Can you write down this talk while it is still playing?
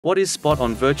What is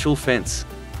SpotOn Virtual Fence?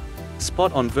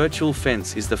 SpotOn Virtual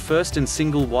Fence is the first and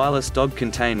single wireless dog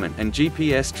containment and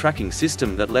GPS tracking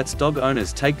system that lets dog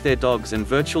owners take their dogs and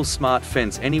virtual smart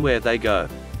fence anywhere they go.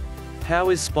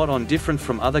 How is SpotOn different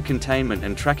from other containment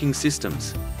and tracking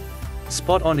systems?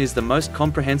 SpotOn is the most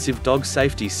comprehensive dog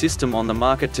safety system on the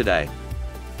market today.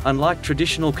 Unlike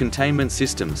traditional containment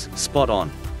systems, SpotOn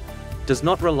does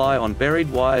not rely on buried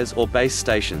wires or base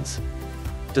stations.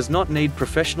 Does not need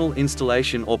professional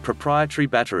installation or proprietary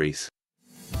batteries.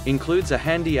 Includes a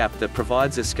handy app that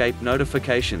provides escape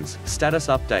notifications, status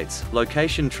updates,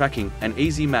 location tracking, and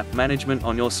easy map management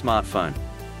on your smartphone.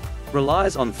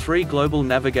 Relies on 3 global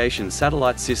navigation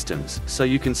satellite systems, so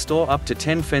you can store up to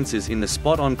 10 fences in the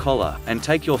SpotOn collar, and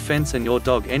take your fence and your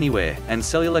dog anywhere, and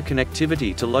cellular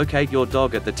connectivity to locate your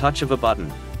dog at the touch of a button.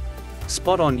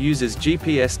 SpotOn uses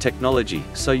GPS technology,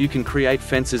 so you can create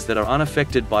fences that are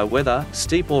unaffected by weather,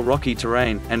 steep or rocky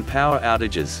terrain, and power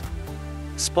outages.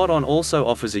 SpotOn also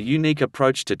offers a unique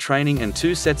approach to training and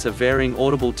 2 sets of varying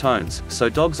audible tones, so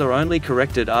dogs are only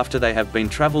corrected after they have been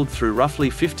traveled through roughly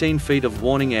 15 feet of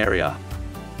warning area.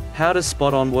 How does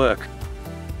SpotOn work?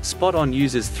 SpotOn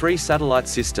uses 3 satellite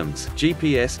systems,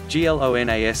 GPS,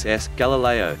 GLONASS,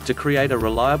 Galileo, to create a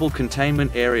reliable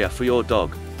containment area for your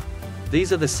dog.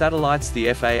 These are the satellites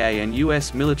the FAA and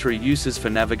US military uses for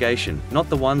navigation, not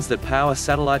the ones that power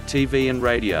satellite TV and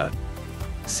radio.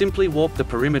 Simply walk the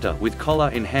perimeter with collar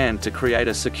in hand to create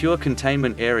a secure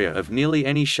containment area of nearly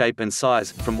any shape and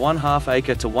size, from 1/2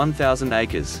 acre to 1,000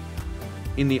 acres.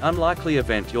 In the unlikely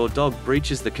event your dog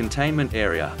breaches the containment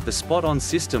area, the SpotOn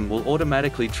system will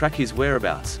automatically track his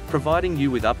whereabouts, providing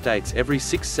you with updates every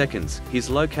 6 seconds, his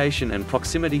location and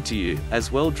proximity to you,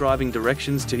 as well driving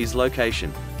directions to his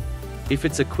location. If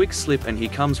it's a quick slip and he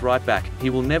comes right back, he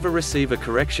will never receive a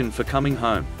correction for coming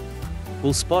home.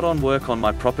 Will SpotOn work on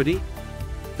my property?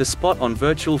 The SpotOn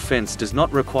Virtual Fence does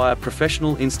not require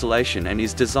professional installation and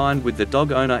is designed with the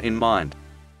dog owner in mind.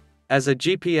 As a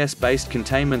GPS-based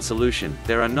containment solution,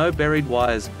 there are no buried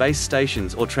wires, base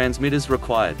stations or transmitters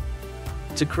required.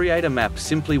 To create a map,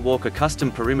 simply walk a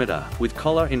custom perimeter, with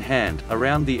collar in hand,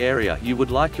 around the area you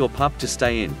would like your pup to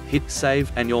stay in, hit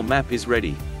save, and your map is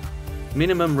ready.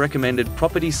 Minimum recommended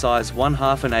property size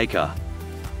 1/2 acre.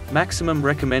 Maximum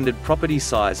recommended property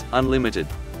size, unlimited.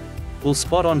 Will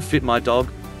SpotOn fit my dog?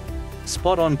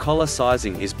 SpotOn collar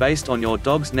sizing is based on your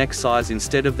dog's neck size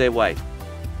instead of their weight.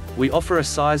 We offer a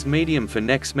size medium for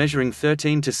necks measuring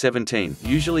 13 to 17,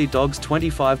 usually dogs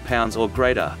 25 pounds or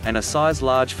greater, and a size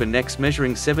large for necks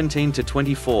measuring 17 to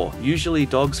 24, usually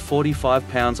dogs 45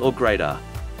 pounds or greater.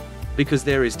 Because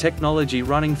there is technology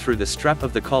running through the strap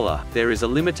of the collar, there is a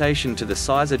limitation to the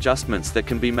size adjustments that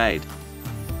can be made.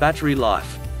 Battery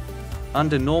life.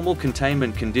 Under normal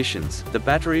containment conditions, the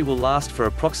battery will last for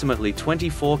approximately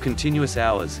 24 continuous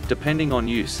hours, depending on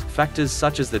use. Factors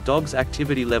such as the dog's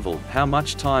activity level, how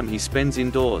much time he spends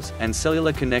indoors, and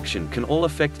cellular connection can all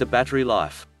affect the battery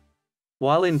life.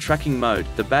 While in tracking mode,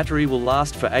 the battery will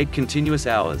last for 8 continuous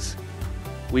hours.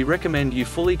 We recommend you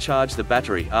fully charge the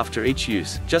battery after each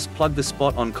use. Just plug the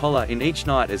SpotOn collar in each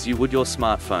night as you would your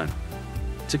smartphone.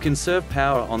 To conserve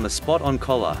power on the SpotOn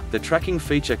collar, the tracking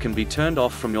feature can be turned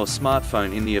off from your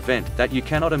smartphone in the event that you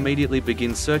cannot immediately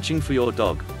begin searching for your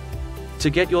dog. To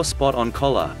get your SpotOn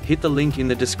collar, hit the link in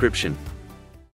the description.